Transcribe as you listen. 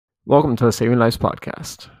Welcome to the Saving Lives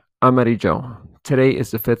podcast. I'm Eddie Joe. Today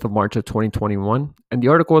is the 5th of March of 2021, and the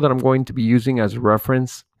article that I'm going to be using as a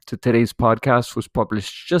reference to today's podcast was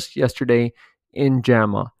published just yesterday in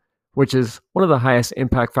JAMA, which is one of the highest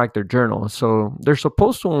impact factor journals. So they're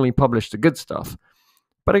supposed to only publish the good stuff.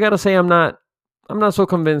 But I gotta say, I'm not so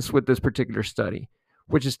convinced with this particular study,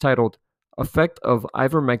 which is titled "Effect of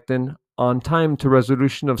Ivermectin on Time to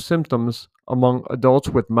Resolution of Symptoms Among Adults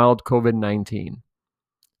with Mild COVID-19."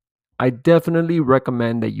 I definitely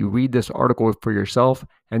recommend that you read this article for yourself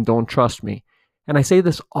and don't trust me. And I say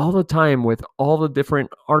this all the time with all the different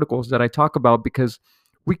articles that I talk about because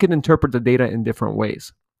we can interpret the data in different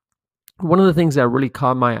ways. One of the things that really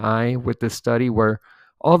caught my eye with this study were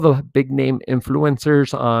all the big name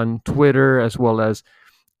influencers on Twitter as well as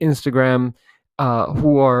Instagram,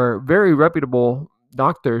 who are very reputable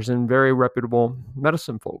doctors and very reputable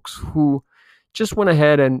medicine folks who just went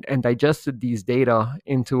ahead and digested these data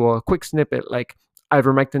into a quick snippet like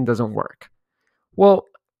ivermectin doesn't work. Well,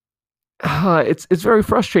 it's very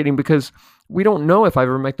frustrating because we don't know if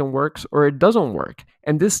ivermectin works or it doesn't work.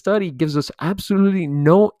 And this study gives us absolutely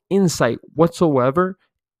no insight whatsoever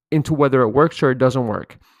into whether it works or it doesn't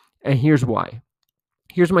work. And here's why.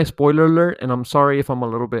 Here's my spoiler alert, and I'm sorry if I'm a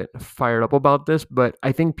little bit fired up about this, but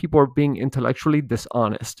I think people are being intellectually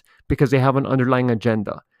dishonest because they have an underlying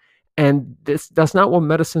agenda. And that's not what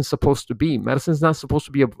medicine's supposed to be. Medicine's not supposed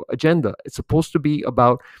to be an agenda. It's supposed to be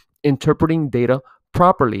about interpreting data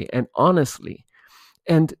properly and honestly.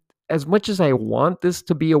 And as much as I want this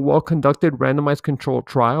to be a well-conducted randomized controlled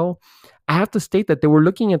trial, I have to state that they were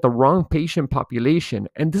looking at the wrong patient population.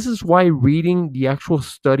 And this is why reading the actual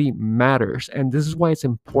study matters. And this is why it's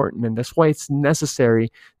important. And that's why it's necessary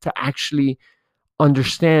to actually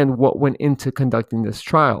understand what went into conducting this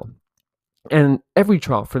trial. And every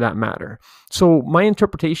trial for that matter. So my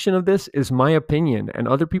interpretation of this is my opinion, and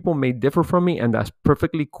other people may differ from me, and that's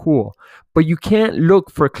perfectly cool. But you can't look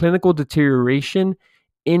for clinical deterioration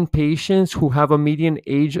in patients who have a median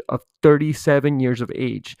age of 37 years of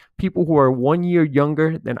age, people who are 1 year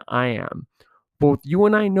younger than I am. Both you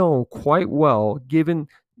and I know quite well, given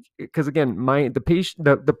because again,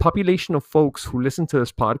 the population of folks who listen to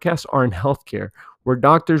this podcast are in healthcare. We're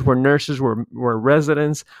doctors, we're nurses, we're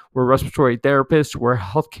residents, we're respiratory therapists, we're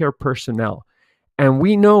healthcare personnel. And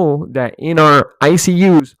we know that in our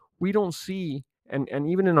ICUs, we don't see, and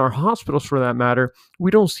even in our hospitals for that matter,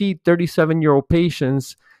 we don't see 37-year-old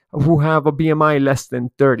patients who have a BMI less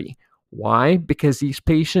than 30. Why? Because these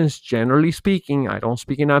patients, generally speaking, I don't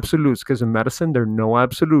speak in absolutes because in medicine, there are no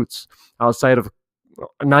absolutes outside of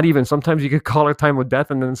not even sometimes you could call a time of death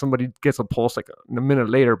and then somebody gets a pulse like a minute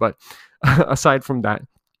later. But aside from that,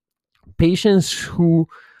 patients who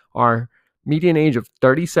are median age of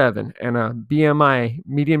 37 and a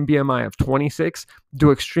median BMI of 26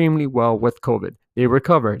 do extremely well with COVID. They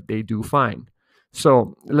recover, they do fine.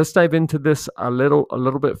 So let's dive into this a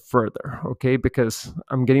little bit further, okay? Because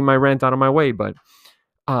I'm getting my rant out of my way, but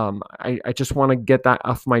I just want to get that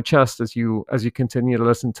off my chest as you continue to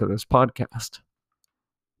listen to this podcast.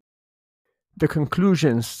 The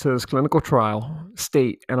conclusions to this clinical trial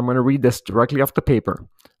state, and I'm going to read this directly off the paper,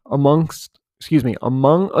 among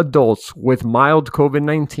adults with mild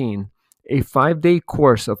COVID-19, a 5-day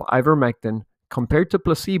course of ivermectin compared to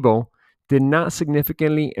placebo did not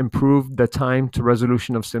significantly improve the time to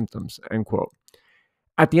resolution of symptoms, end quote.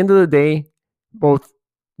 At the end of the day, both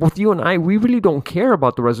you and I, we really don't care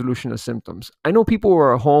about the resolution of symptoms. I know people who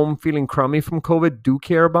are at home feeling crummy from COVID do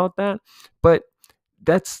care about that, but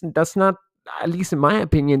that's not, at least in my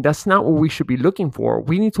opinion, that's not what we should be looking for.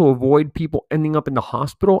 We need to avoid people ending up in the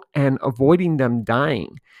hospital and avoiding them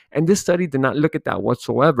dying. And this study did not look at that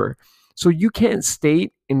whatsoever. So you can't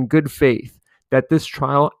state in good faith that this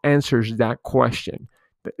trial answers that question.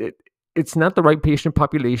 It's not the right patient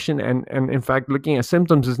population. And in fact, looking at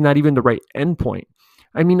symptoms is not even the right endpoint.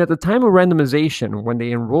 I mean, at the time of randomization, when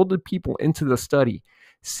they enrolled the people into the study,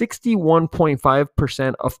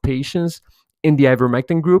 61.5% of patients in the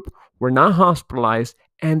ivermectin group were not hospitalized,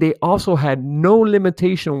 and they also had no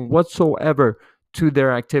limitation whatsoever to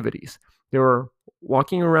their activities. They were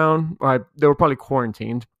walking around, they were probably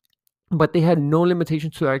quarantined, but they had no limitation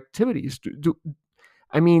to their activities.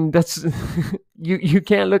 I mean, that's you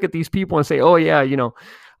can't look at these people and say, oh yeah,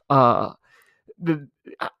 how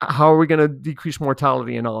are we going to decrease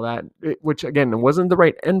mortality and all that? Which again, it wasn't the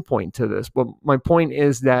right endpoint to this. But my point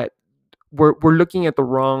is that we're looking at the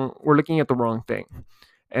wrong thing.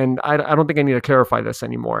 And I don't think I need to clarify this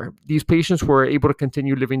anymore. These patients were able to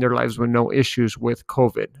continue living their lives with no issues with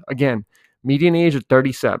COVID. Again, median age of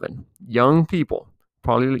 37, young people,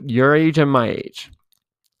 probably your age and my age.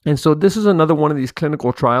 And so this is another one of these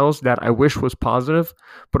clinical trials that I wish was positive,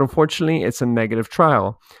 but unfortunately it's a negative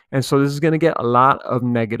trial. And so this is going to get a lot of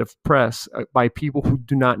negative press by people who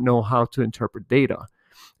do not know how to interpret data.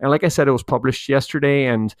 And like I said, it was published yesterday,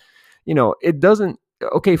 and it doesn't,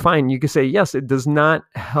 okay, fine, you can say, yes, it does not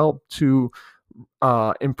help to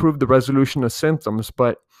improve the resolution of symptoms,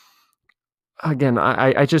 but again,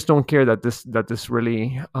 I just don't care that this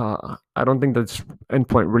really, I don't think that this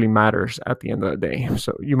endpoint really matters at the end of the day.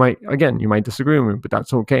 So you might disagree with me, but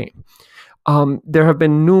that's okay. There have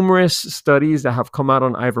been numerous studies that have come out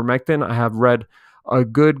on ivermectin. I have read a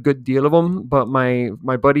good deal of them, but my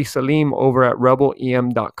buddy Salim over at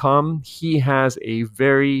rebelem.com, he has a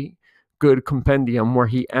very good compendium where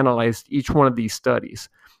he analyzed each one of these studies,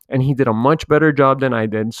 and he did a much better job than I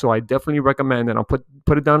did. So I definitely recommend, and I'll put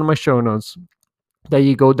it down in my show notes, that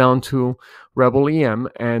you go down to rebelem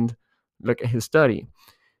and look at his study.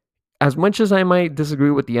 As much as I might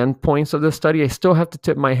disagree with the endpoints of this study, I still have to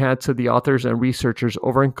tip my hat to the authors and researchers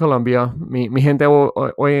over in Colombia. Mi gente,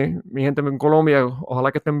 mi gente en Colombia,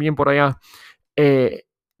 ojalá que estén bien por allá.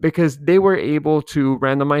 Because they were able to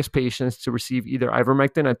randomize patients to receive either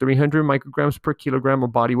ivermectin at 300 micrograms per kilogram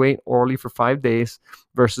of body weight orally for 5 days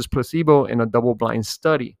versus placebo in a double-blind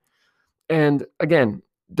study. And again,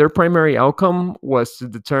 their primary outcome was to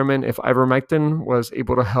determine if ivermectin was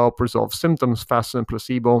able to help resolve symptoms faster than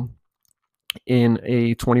placebo in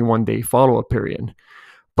a 21-day follow-up period.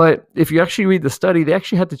 But if you actually read the study, they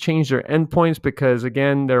actually had to change their endpoints because,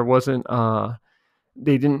 again, there wasn't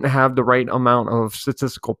they didn't have the right amount of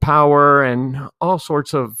statistical power and all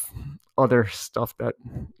sorts of other stuff that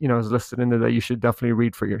is listed in there that you should definitely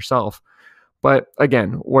read for yourself. But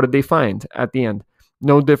again, what did they find at the end?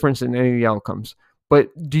 No difference in any of the outcomes. But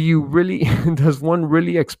do you really, does one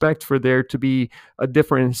really expect for there to be a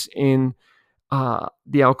difference in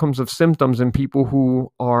the outcomes of symptoms in people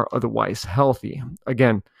who are otherwise healthy?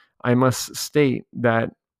 Again, I must state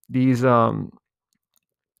that these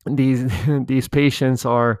patients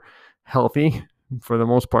are healthy for the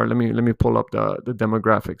most part. Let me pull up the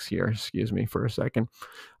demographics here. Excuse me for a second.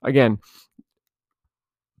 Again,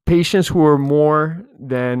 patients who are more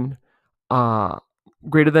than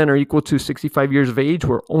greater than or equal to 65 years of age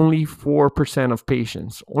were only 4% of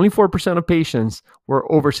patients. Only 4% of patients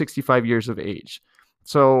were over 65 years of age.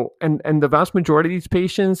 So, and the vast majority of these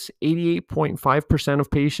patients, 88.5% of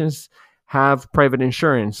patients, have private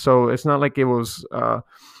insurance. So it's not like it was,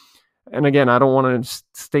 and again, I don't want to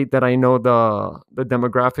state that I know the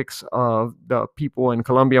demographics of the people in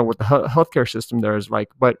Colombia, what the healthcare system there is like,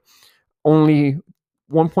 but only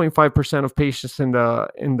 1.5% of patients in the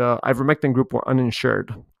ivermectin group were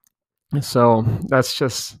uninsured. So that's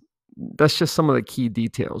just some of the key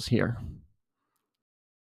details here.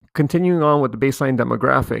 Continuing on with the baseline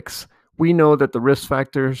demographics, we know that the risk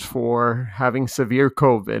factors for having severe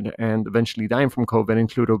COVID and eventually dying from COVID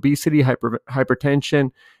include obesity,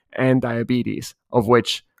 hypertension, and diabetes, of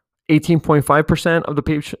which 18.5% of the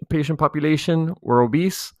patient population were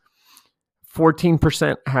obese,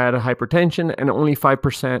 14% had hypertension, and only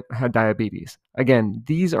 5% had diabetes. Again,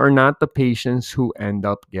 these are not the patients who end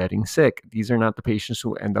up getting sick. These are not the patients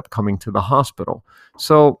who end up coming to the hospital.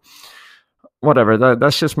 So whatever,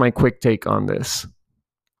 that's just my quick take on this.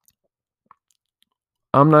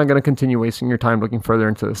 I'm not going to continue wasting your time looking further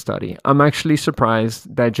into the study. I'm actually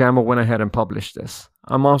surprised that JAMA went ahead and published this.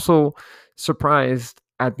 I'm also surprised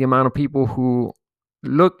at the amount of people who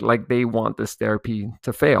look like they want this therapy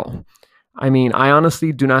to fail. I mean, I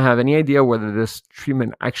honestly do not have any idea whether this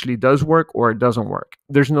treatment actually does work or it doesn't work.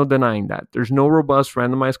 There's no denying that. There's no robust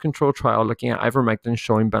randomized control trial looking at ivermectin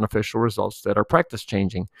showing beneficial results that are practice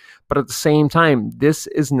changing. But at the same time, this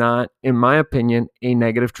is not, in my opinion, a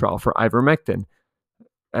negative trial for ivermectin.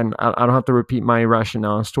 And I don't have to repeat my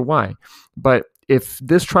rationale as to why. But if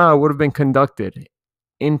this trial would have been conducted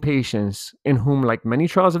in patients in whom, like many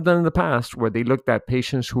trials have done in the past, where they looked at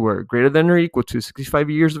patients who are greater than or equal to 65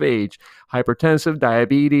 years of age, hypertensive,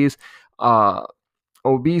 diabetes,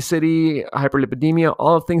 obesity, hyperlipidemia,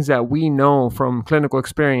 all the things that we know from clinical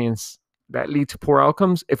experience that lead to poor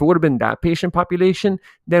outcomes, if it would have been that patient population,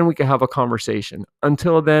 then we could have a conversation.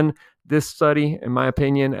 Until then, this study, in my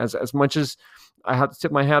opinion, as much as I have to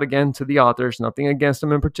tip my hat again to the authors, nothing against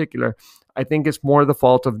them in particular, I think it's more the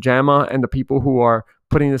fault of JAMA and the people who are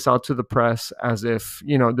putting this out to the press as if,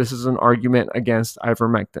 this is an argument against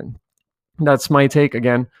ivermectin. That's my take.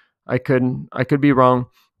 Again, I could be wrong,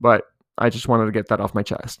 but I just wanted to get that off my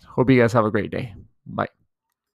chest. Hope you guys have a great day. Bye.